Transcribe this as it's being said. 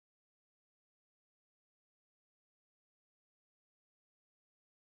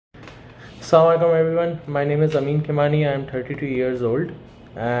Assalamualaikum everyone, my name is Amin Kimani. I am 32 years old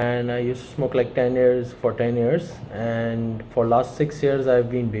and I used to smoke like 10 years, and for last 6 years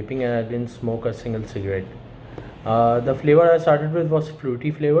I've been vaping and I didn't smoke a single cigarette. The flavor I started with was fruity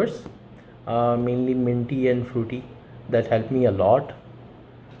flavors, mainly minty and fruity. That helped me a lot.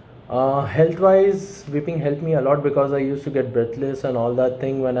 Health wise, vaping helped me a lot because I used to get breathless and all that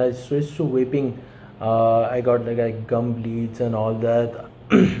thing. When I switched to vaping, I got like gum bleeds and all that.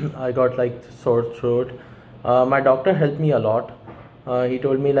 I got like sore throat. My doctor helped me a lot. He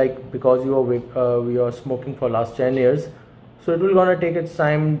told me like, because you are smoking for last 10 years, so it will gonna take its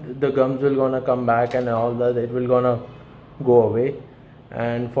time. The gums will gonna come back and all that. It will gonna go away.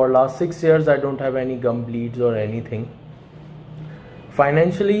 And for last 6 years, I don't have any gum bleeds or anything.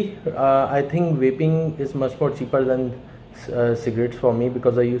 Financially, I think vaping is much more cheaper than cigarettes for me,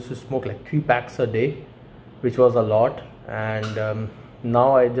 because I used to smoke like 3 packs a day, which was a lot. And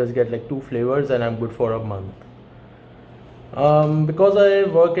now I just get like 2 flavors and I'm good for a month. Because I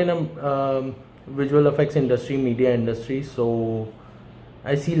work in a visual effects industry, media industry, so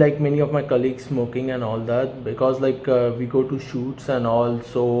I see like many of my colleagues smoking and all that, because like we go to shoots and all,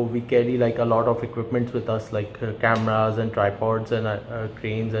 so we carry like a lot of equipments with us, like cameras and tripods and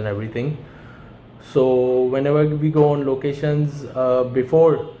cranes and everything. So whenever we go on locations,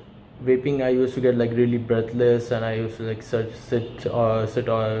 before vaping I used to get like really breathless and I used to like sit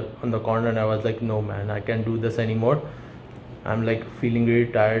on the corner, and I was like, no man, I can't do this anymore. I'm like feeling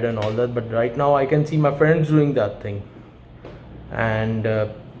really tired and all that. But right now I can see my friends doing that thing, and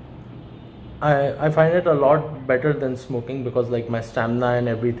I find it a lot better than smoking, because like my stamina and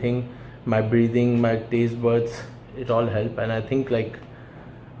everything, my breathing, my taste buds, it all help. And I think like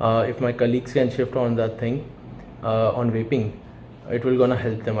if my colleagues can shift on that thing, on vaping, it will gonna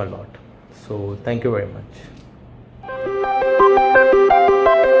help them a lot. So thank you very much.